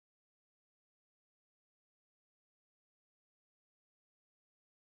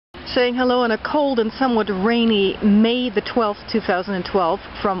saying hello on a cold and somewhat rainy May the 12th, 2012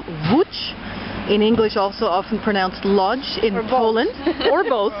 from Łódź, in English also often pronounced Lodz in Poland, or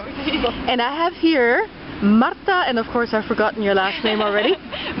both. And I have here Marta, and of course I've forgotten your last name already.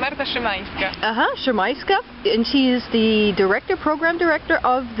 Marta Szymańska. Szymańska, and she is the program director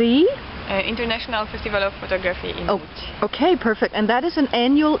of the International Festival of Photography in Łódź. Okay, perfect. And that is an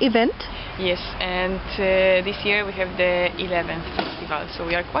annual event? Yes, and this year we have the 11th festival, so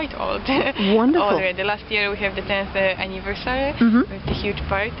we are quite old. Wonderful. Already. Last year we have the 10th anniversary with the huge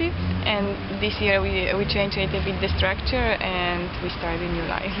party, and this year we changed a little bit the structure and we started a new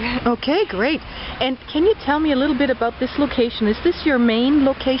life. Okay, great. And can you tell me a little bit about this location? Is this your main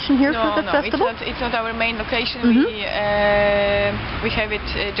location here for the festival? No, it's not our main location. We have it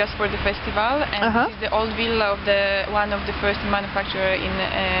just for the festival, and this is the old villa of one of the first manufacturer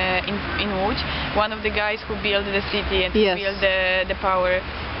in Łódź, one of the guys who built the city and who built the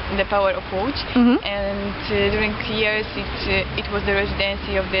power of Łódź. And during years it was the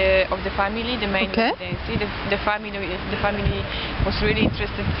residency of the family, the main residency. The family was really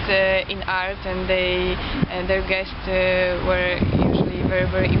interested in art, and their guests were usually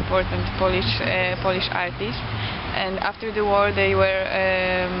very important Polish artists. And after the war they were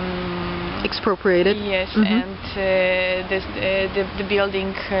expropriated. Yes, and the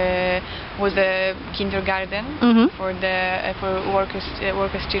building was a kindergarten for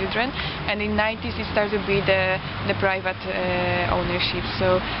workers' children, and in 90s it started to be the private ownership.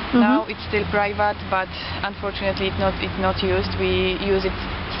 So now it's still private, but unfortunately it's not used. We use it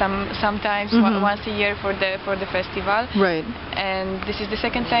sometimes once a year for the festival. Right. And this is the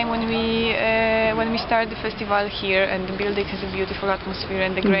second time when we start the festival here, and the building has a beautiful atmosphere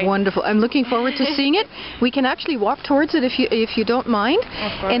and the great. Wonderful. I'm looking forward to seeing it. We can actually walk towards it if you don't mind.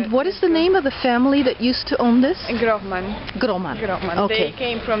 And what is the name of the family that used to own this? Grohmann. Grohmann. Okay. They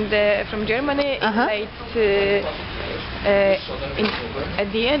came from Germany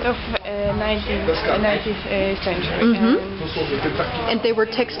at the end of 19th century. And they were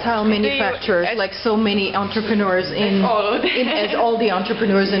textile manufacturers, like so many entrepreneurs as all the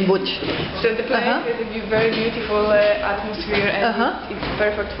entrepreneurs in Łódź. So the place has a very beautiful atmosphere, and it's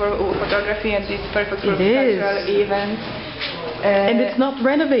perfect for photography, and it's perfect for cultural events. And it's not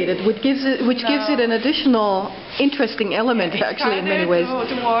renovated, which gives it an additional interesting element, actually, in many ways.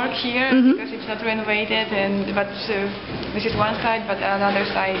 To work here because it's not renovated, but this is one side, but another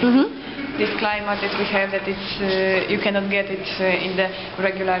side, this climate that we have, that it's you cannot get it in the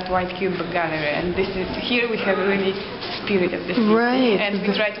regular white cube gallery, and here we have a really spirit of the city, and we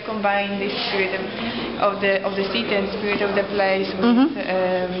try to combine this spirit of the city and spirit of the place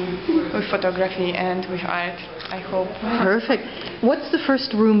with photography and with art, I hope. Perfect. What's the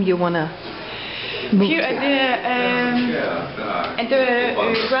first room you want to move here to? At the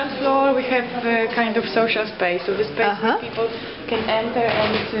ground floor we have a kind of social space, so the space where people can enter,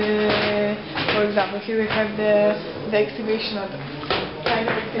 and for example here we have the exhibition of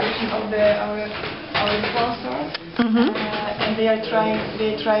our sponsors, and they are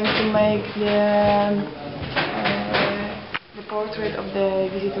trying to make the portrait of the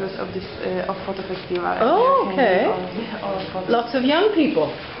visitors of Photo Festival. Oh, okay. Lots of young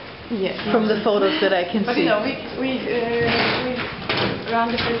people. Yes. From the photos that I can see. But you know, we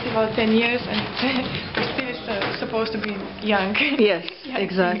run the festival 10 years, and we're still supposed to be young. Yes,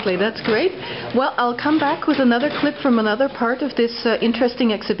 exactly. That's great. Well, I'll come back with another clip from another part of this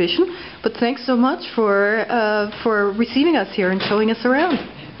interesting exhibition. But thanks so much for receiving us here and showing us around.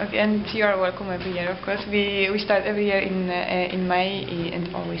 Okay, and you are welcome every year, of course. We start every year in May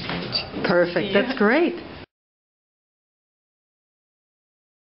and always in Łódź. Perfect. That's great.